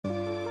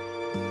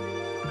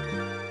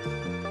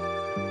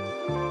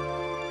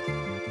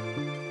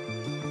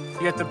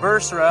You got the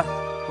bursera,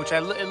 which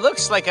it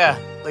looks like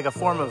a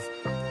form of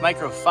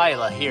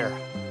microphylla here.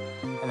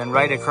 And then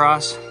right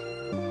across,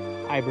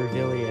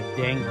 Ibervillea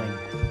dangling,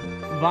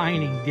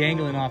 vining,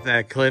 dangling off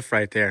that cliff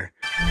right there.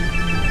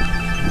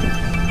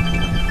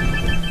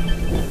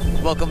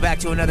 Welcome back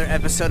to another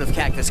episode of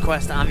Cactus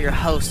Quest. I'm your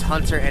host,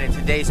 Hunter, and in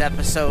today's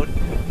episode,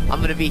 I'm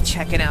going to be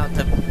checking out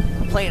the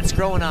plants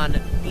growing on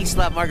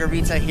Isla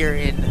Margarita here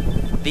in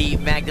the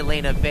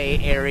Magdalena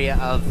Bay area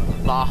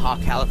of Baja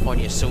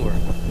California Sur.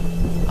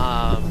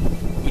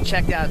 We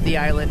checked out the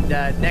island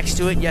next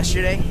to it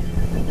yesterday,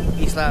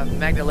 Isla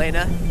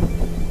Magdalena,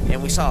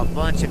 and we saw a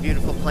bunch of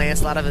beautiful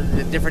plants. A lot of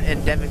the different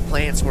endemic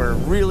plants were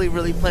really,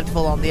 really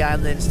plentiful on the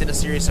island.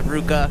 Stenocereus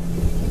abrupta,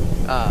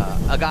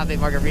 agave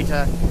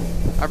margarita,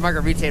 or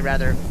margarite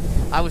rather.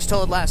 I was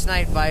told last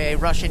night by a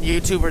Russian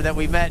YouTuber that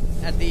we met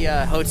at the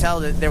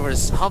hotel that there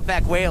was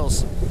humpback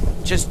whales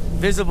just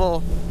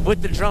visible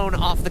with the drone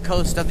off the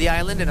coast of the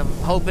island, and I'm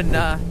hoping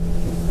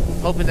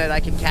that I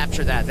can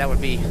capture that. That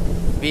would be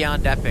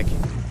beyond epic.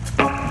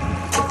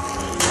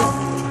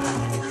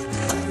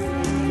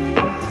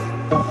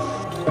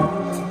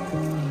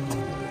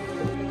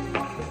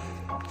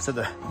 So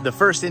the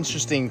first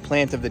interesting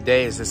plant of the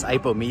day is this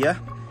Ipomea.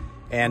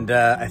 And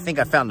I think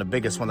I found the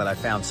biggest one that I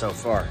found so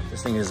far.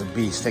 This thing is a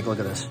beast. Take a look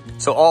at this.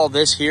 So all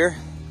this here,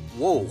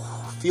 whoa,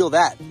 feel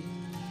that.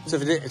 So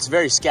it's a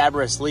very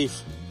scabrous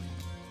leaf.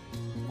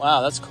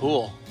 Wow, that's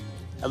cool.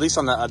 At least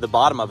on the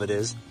bottom of it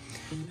is.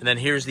 And then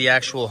here's the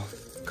actual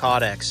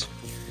caudex.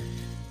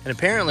 And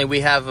apparently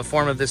we have a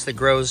form of this that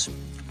grows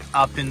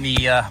up in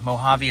the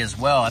Mojave as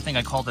well. I think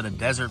I called it a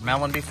desert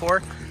melon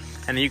before.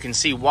 And you can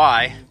see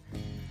why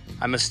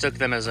I mistook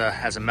them as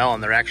a melon.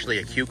 They're actually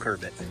a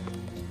cucurbit.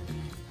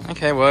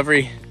 Okay, well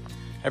every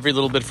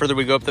little bit further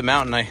we go up the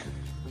mountain,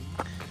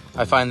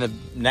 I find the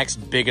next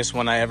biggest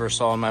one I ever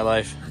saw in my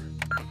life.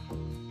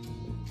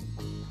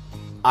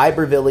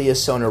 Ibervillea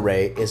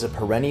sonerae is a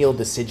perennial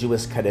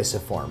deciduous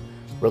caduciform,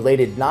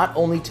 related not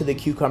only to the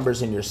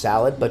cucumbers in your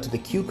salad, but to the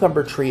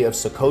cucumber tree of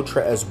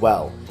Socotra as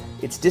well.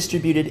 It's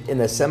distributed in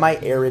the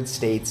semi-arid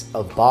states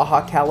of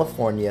Baja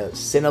California,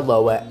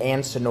 Sinaloa,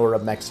 and Sonora,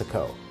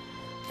 Mexico.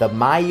 The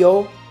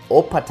Mayo,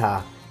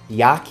 Opata,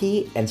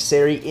 Yaqui, and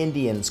Seri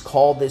Indians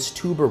call this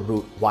tuber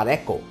root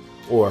guareco,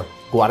 or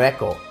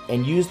guareco,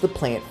 and use the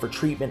plant for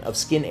treatment of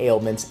skin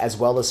ailments as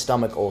well as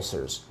stomach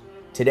ulcers.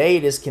 Today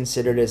it is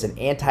considered as an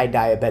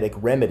anti-diabetic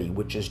remedy,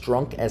 which is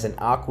drunk as an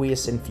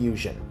aqueous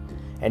infusion.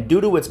 And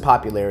due to its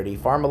popularity,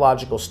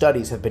 pharmacological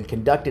studies have been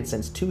conducted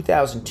since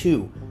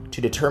 2002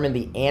 to determine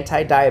the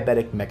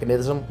anti-diabetic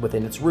mechanism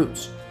within its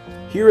roots.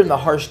 Here in the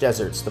harsh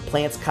deserts, the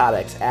plant's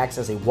caudex acts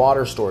as a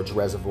water storage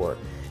reservoir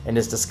and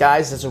is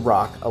disguised as a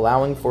rock,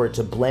 allowing for it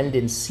to blend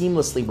in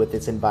seamlessly with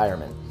its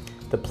environment.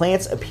 The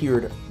plants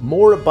appeared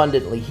more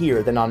abundantly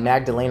here than on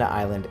Magdalena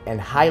Island, and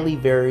highly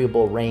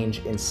variable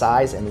range in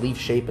size and leaf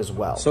shape as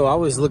well. So I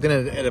was looking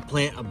at a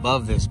plant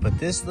above this, but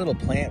this little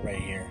plant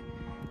right here,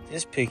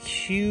 this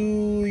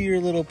peculiar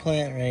little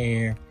plant right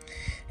here,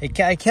 it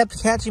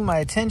kept catching my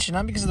attention,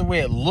 not because of the way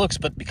it looks,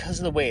 but because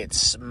of the way it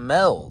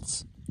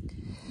smells.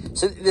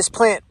 So this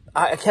plant,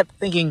 I kept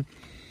thinking,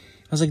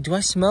 I was like, do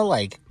I smell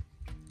like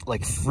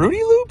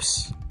Fruity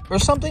Loops or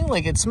something?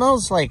 Like it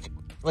smells like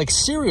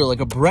cereal, like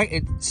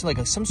it's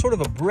like some sort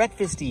of a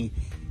breakfasty,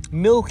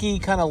 milky,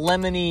 kind of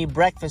lemony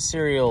breakfast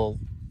cereal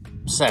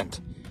scent.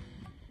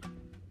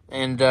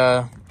 And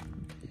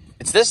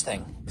it's this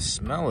thing. The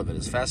smell of it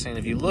is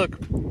fascinating. If you look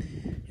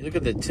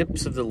at the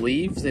tips of the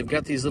leaves, they've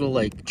got these little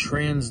like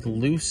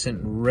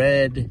translucent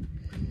red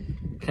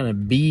kind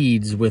of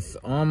beads with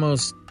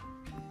almost,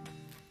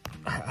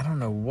 I don't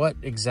know what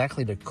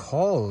exactly to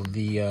call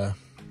the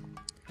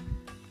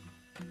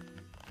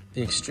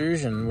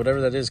extrusion,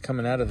 whatever that is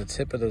coming out of the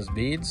tip of those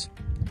beads.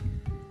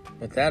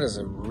 But that is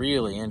a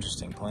really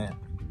interesting plant.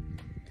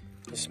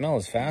 The smell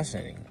is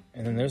fascinating.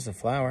 And then there's the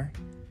flower.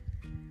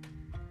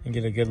 You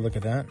get a good look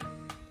at that.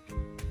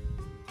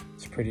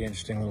 It's a pretty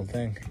interesting little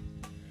thing.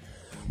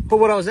 But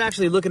what I was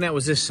actually looking at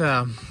was this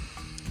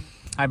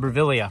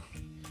Ibervillea.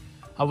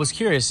 I was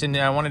curious, and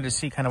I wanted to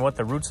see kind of what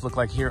the roots look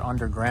like here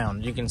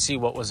underground. You can see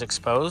what was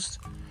exposed.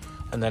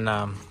 And then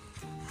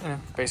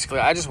basically,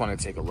 I just want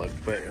to take a look,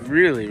 but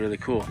really, really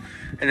cool.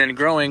 And then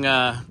growing,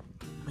 I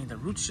mean, the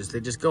roots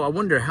they just go. I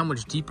wonder how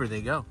much deeper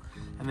they go.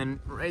 And then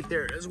right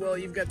there as well,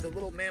 you've got the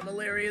little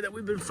mammillaria that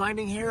we've been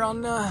finding here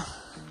on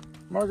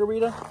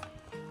Margarita.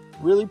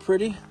 Really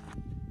pretty.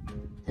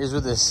 Here's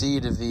what the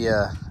seed of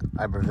the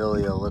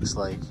Ibervillea looks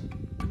like.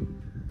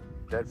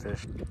 Dead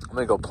fish. I'm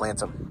gonna go plant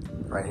them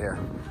right here.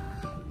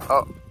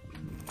 Oh,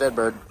 dead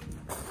bird.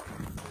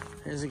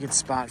 Here's a good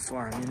spot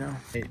for them, you know?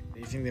 Hey, do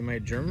you think they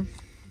might germ?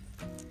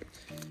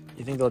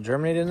 You think they'll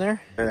germinate in there?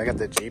 I got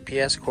the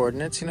GPS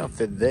coordinates, you know, if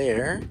they're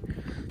there.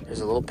 There's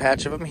a little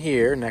patch of them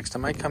here next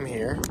time I come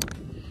here.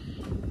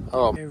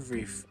 Oh,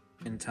 every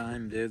f***ing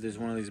time, dude, there's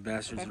one of these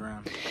bastards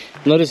around.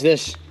 Notice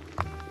this.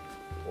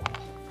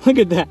 Look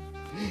at that.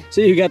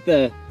 So you've got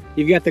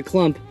the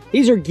clump.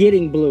 These are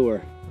getting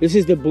bluer. This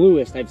is the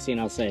bluest I've seen,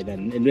 I'll say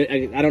then.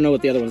 And I don't know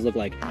what the other ones look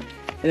like.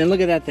 And then look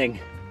at that thing.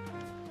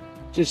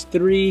 Just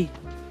three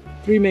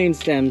main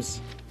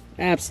stems.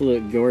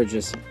 Absolute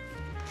gorgeous.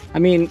 I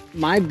mean,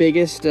 my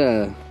biggest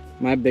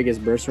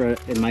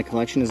bursara in my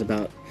collection is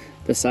about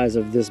the size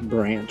of this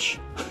branch.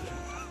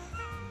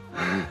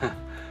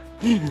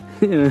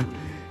 Yeah.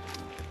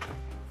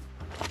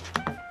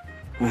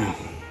 Wow,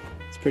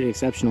 it's pretty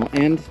exceptional,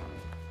 and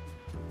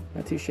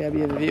not too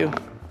shabby of a view.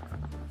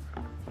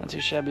 Not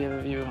too shabby of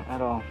a view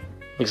at all.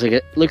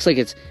 Looks like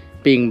it's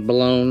being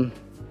blown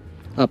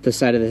up the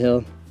side of the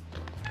hill.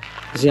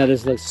 See how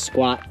this looks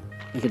squat,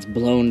 like it's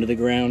blown to the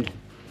ground.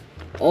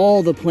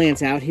 All the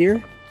plants out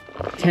here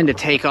tend to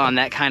take on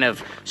that kind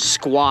of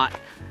squat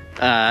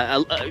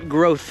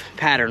growth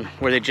pattern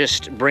where they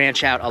just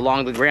branch out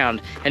along the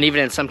ground, and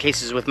even in some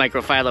cases with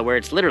microphylla where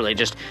it's literally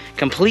just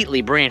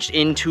completely branched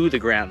into the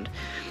ground.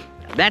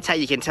 That's how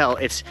you can tell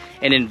it's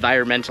an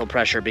environmental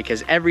pressure,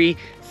 because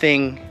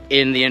everything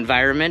in the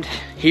environment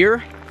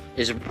here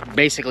is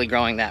basically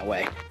growing that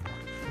way.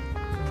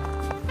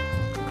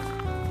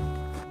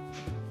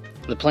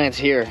 The plants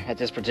here at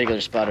this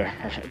particular spot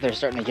they're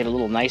starting to get a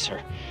little nicer.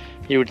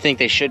 You would think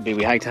they should be.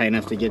 We hiked high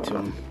enough to get to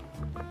them.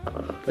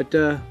 But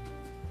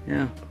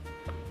yeah,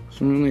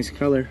 some real nice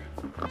color.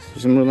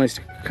 Some real nice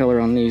color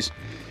on these.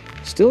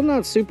 Still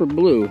not super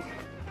blue.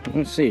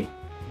 Let's see.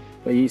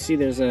 But you see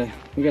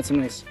we got some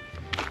nice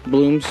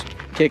blooms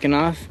kicking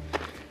off.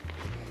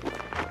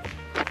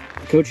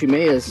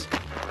 Cochimeas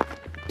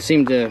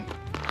seem to,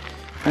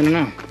 I don't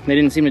know, they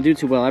didn't seem to do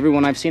too well.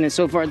 Everyone I've seen it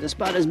so far at the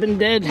spot has been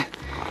dead,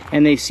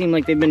 and they seem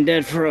like they've been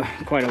dead for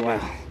quite a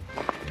while.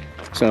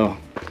 So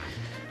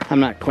I'm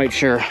not quite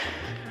sure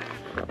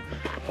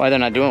why they're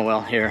not doing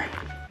well here.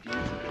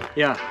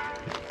 Yeah.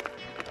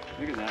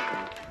 Look at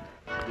that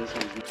one. This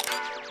one's...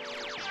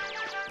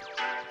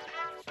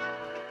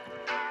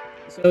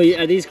 So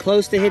are these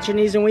close to hitch your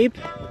knees and weep?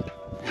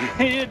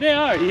 Yeah, they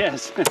are,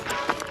 yes. I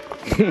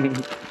mean,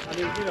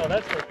 you know,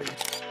 that's what they...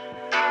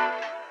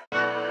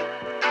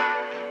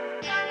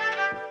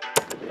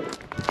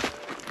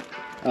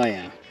 Oh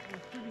yeah.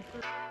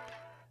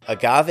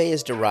 Agave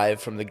is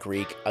derived from the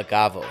Greek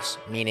agavos,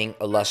 meaning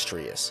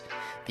illustrious.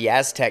 The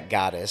Aztec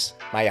goddess,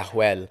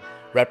 Mayahuel,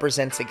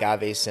 represents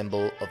agave's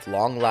symbol of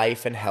long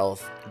life and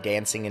health,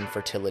 dancing and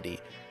fertility.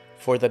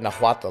 For the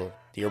Nahuatl,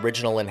 the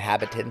original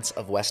inhabitants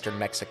of western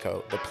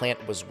Mexico, the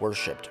plant was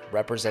worshipped,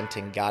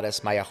 representing goddess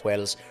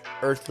Mayahuel's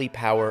earthly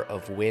power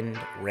of wind,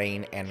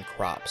 rain, and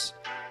crops.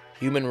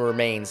 Human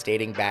remains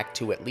dating back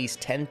to at least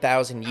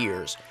 10,000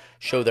 years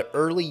show the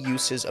early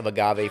uses of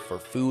agave for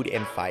food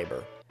and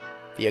fiber.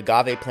 The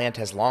agave plant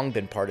has long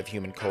been part of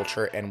human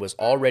culture and was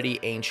already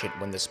ancient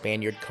when the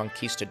Spaniard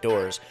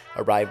conquistadors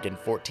arrived in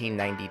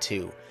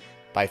 1492.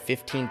 By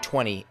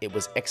 1520, it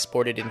was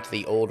exported into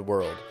the Old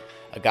World.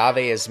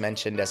 Agave is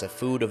mentioned as a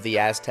food of the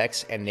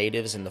Aztecs and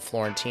natives in the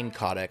Florentine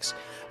Codex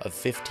of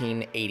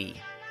 1580.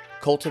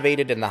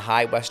 Cultivated in the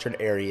high western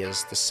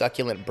areas, the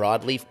succulent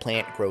broadleaf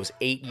plant grows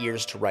 8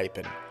 years to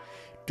ripen.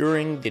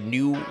 During the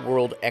New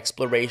World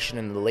exploration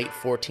in the late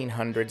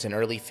 1400s and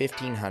early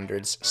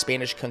 1500s,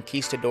 Spanish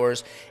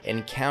conquistadors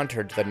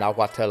encountered the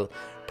Nahuatl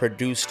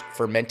produced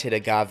fermented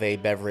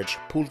agave beverage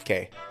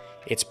pulque.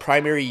 Its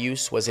primary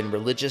use was in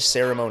religious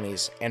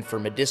ceremonies and for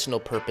medicinal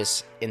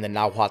purpose in the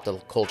Nahuatl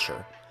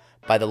culture.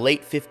 By the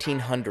late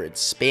 1500s,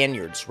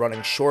 Spaniards,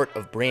 running short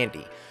of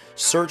brandy,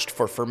 searched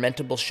for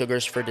fermentable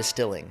sugars for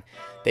distilling.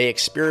 They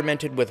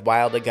experimented with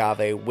wild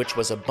agave, which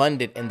was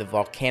abundant in the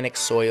volcanic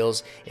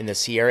soils in the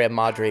Sierra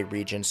Madre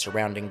region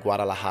surrounding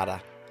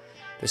Guadalajara.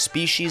 The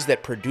species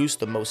that produced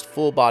the most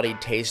full-bodied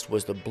taste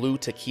was the blue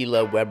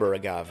tequila Weber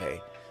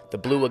agave, the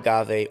blue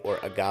agave or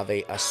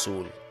agave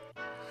azul.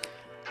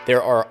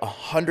 There are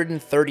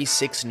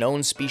 136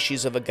 known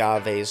species of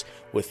agaves,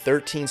 with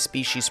 13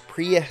 species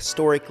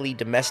prehistorically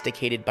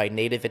domesticated by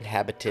native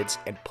inhabitants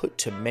and put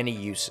to many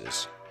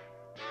uses.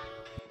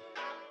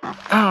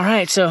 All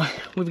right, so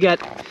we've got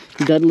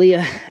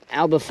Dudleya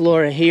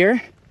albiflora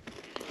here,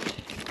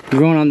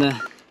 growing on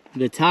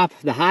the top,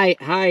 the high,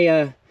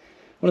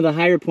 one of the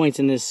higher points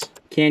in this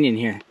canyon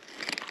here.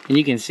 And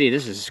you can see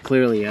this is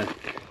clearly a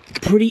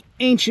pretty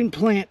ancient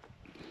plant.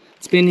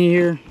 It's been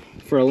here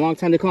for a long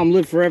time. They call them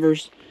live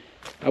forevers.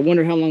 I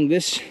wonder how long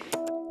this...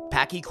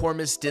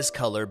 Pachycormus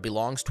discolor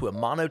belongs to a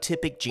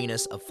monotypic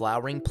genus of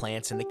flowering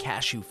plants in the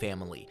cashew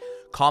family,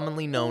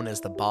 commonly known as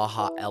the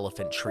Baja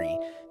elephant tree.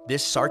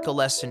 This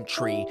sarcolemous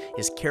tree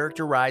is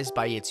characterized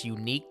by its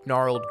unique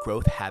gnarled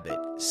growth habit,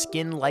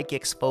 skin-like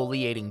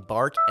exfoliating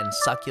bark, and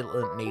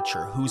succulent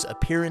nature, whose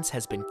appearance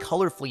has been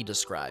colorfully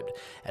described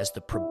as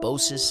the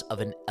proboscis of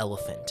an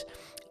elephant.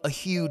 A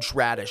huge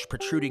radish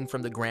protruding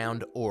from the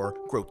ground, or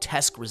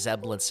grotesque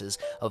resemblances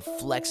of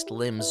flexed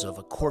limbs of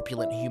a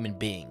corpulent human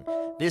being.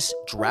 This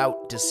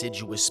drought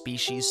deciduous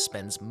species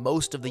spends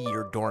most of the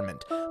year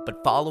dormant,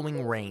 but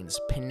following rains,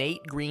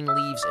 pinnate green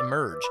leaves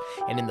emerge,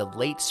 and in the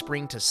late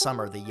spring to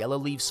summer, the yellow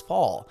leaves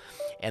fall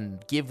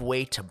and give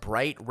way to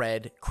bright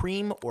red,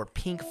 cream, or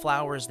pink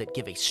flowers that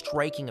give a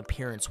striking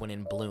appearance when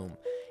in bloom.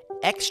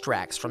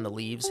 extracts from the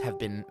leaves have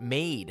been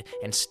made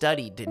and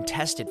studied and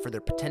tested for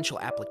their potential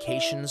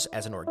applications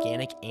as an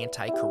organic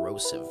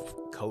anti-corrosive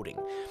coating.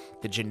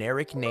 The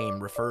generic name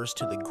refers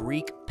to the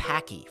Greek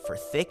pachy for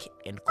thick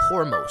and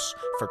kormos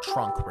for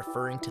trunk,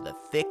 referring to the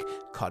thick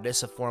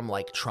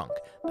caudiciform-like trunk.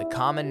 The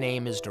common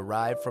name is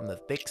derived from the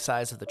thick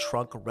size of the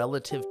trunk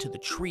relative to the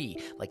tree,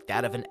 like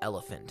that of an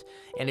elephant.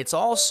 And it's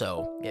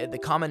also, the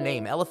common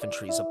name elephant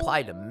tree is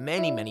applied to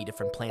many, many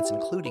different plants,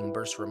 including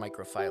Bursera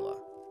microphylla.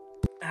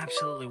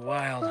 Absolutely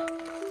wild.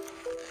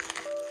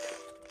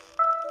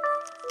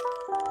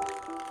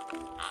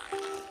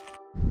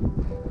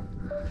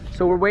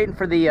 So we're waiting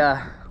for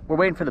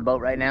the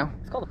boat right now.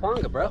 It's called a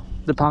panga, bro.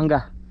 The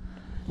panga.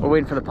 We're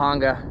waiting for the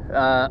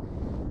panga.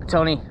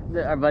 Tony,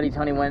 our buddy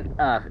Tony, went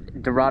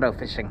Dorado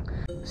fishing.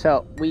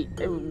 So we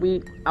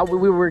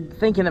were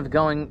thinking of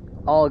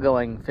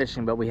going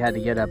fishing, but we had to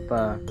get up.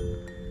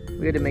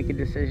 We had to make a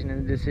decision,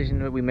 and the decision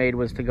that we made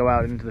was to go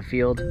out into the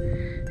field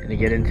and to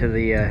get into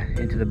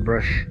the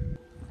brush.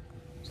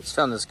 Just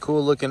found this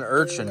cool looking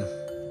urchin.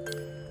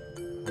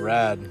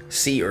 Rad.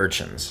 Sea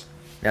urchins.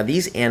 Now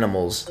these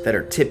animals that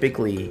are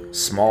typically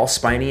small,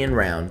 spiny, and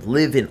round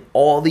live in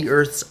all the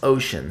Earth's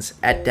oceans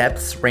at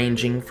depths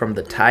ranging from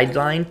the tide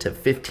line to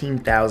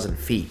 15,000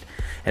 feet.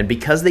 And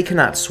because they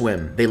cannot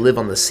swim, they live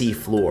on the sea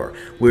floor,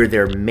 where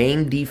their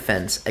main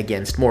defense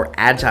against more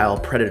agile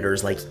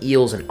predators like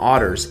eels and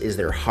otters is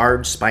their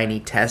hard, spiny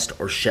test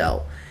or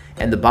shell.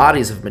 And the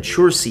bodies of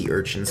mature sea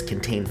urchins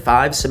contain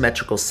 5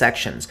 symmetrical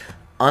sections,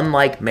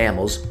 unlike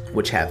mammals,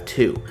 which have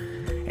 2.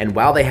 And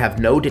while they have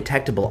no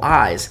detectable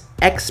eyes,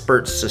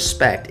 experts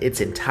suspect its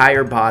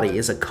entire body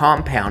is a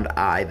compound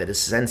eye that is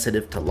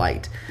sensitive to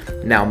light.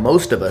 Now,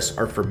 most of us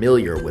are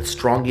familiar with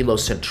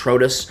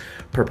Strongylocentrotus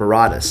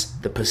purpuratus,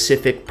 the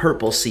Pacific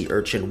purple sea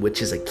urchin,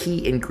 which is a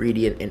key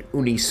ingredient in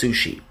uni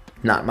sushi.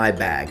 Not my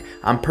bag.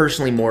 I'm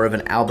personally more of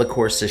an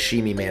albacore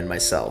sashimi man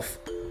myself.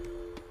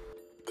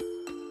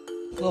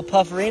 Little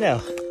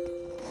pufferino.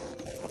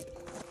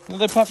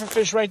 Another puffer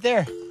fish right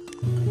there.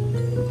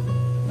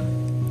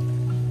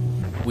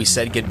 We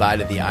said goodbye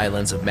to the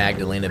islands of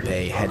Magdalena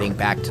Bay, heading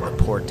back to the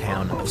port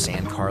town of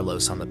San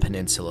Carlos on the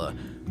peninsula,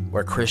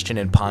 where Christian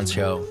and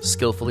Pancho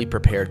skillfully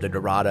prepared the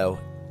Dorado,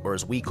 or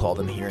as we call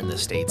them here in the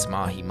States,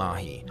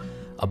 mahi-mahi,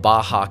 a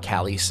Baja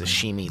Cali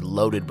sashimi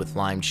loaded with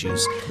lime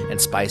juice and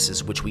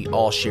spices which we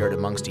all shared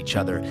amongst each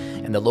other,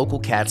 and the local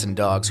cats and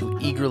dogs who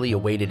eagerly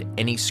awaited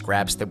any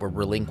scraps that were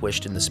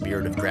relinquished in the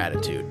spirit of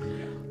gratitude.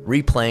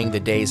 Replaying the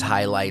day's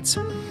highlights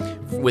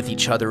with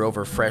each other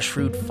over fresh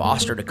fruit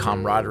fostered a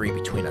camaraderie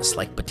between us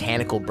like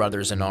botanical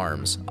brothers in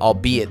arms,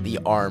 albeit the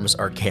arms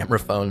are camera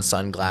phones,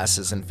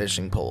 sunglasses, and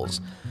fishing poles.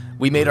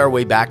 We made our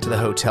way back to the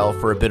hotel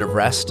for a bit of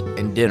rest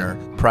and dinner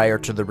prior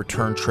to the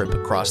return trip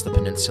across the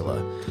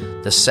peninsula.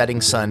 The setting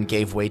sun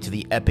gave way to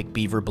the epic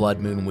beaver blood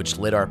moon which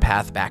lit our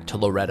path back to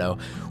Loreto,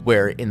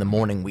 where in the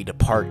morning we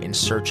depart in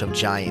search of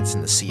giants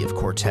in the Sea of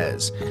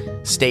Cortez.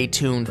 Stay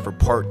tuned for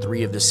part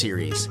 3 of the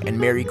series, and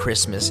Merry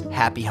Christmas,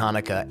 Happy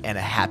Hanukkah, and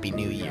a Happy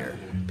New Year.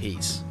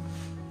 Peace.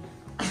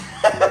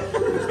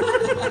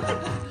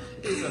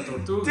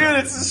 Dude,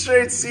 it's a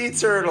straight sea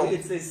turtle.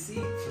 It's a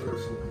sea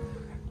turtle.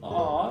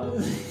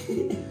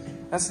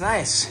 Aww. That's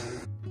nice.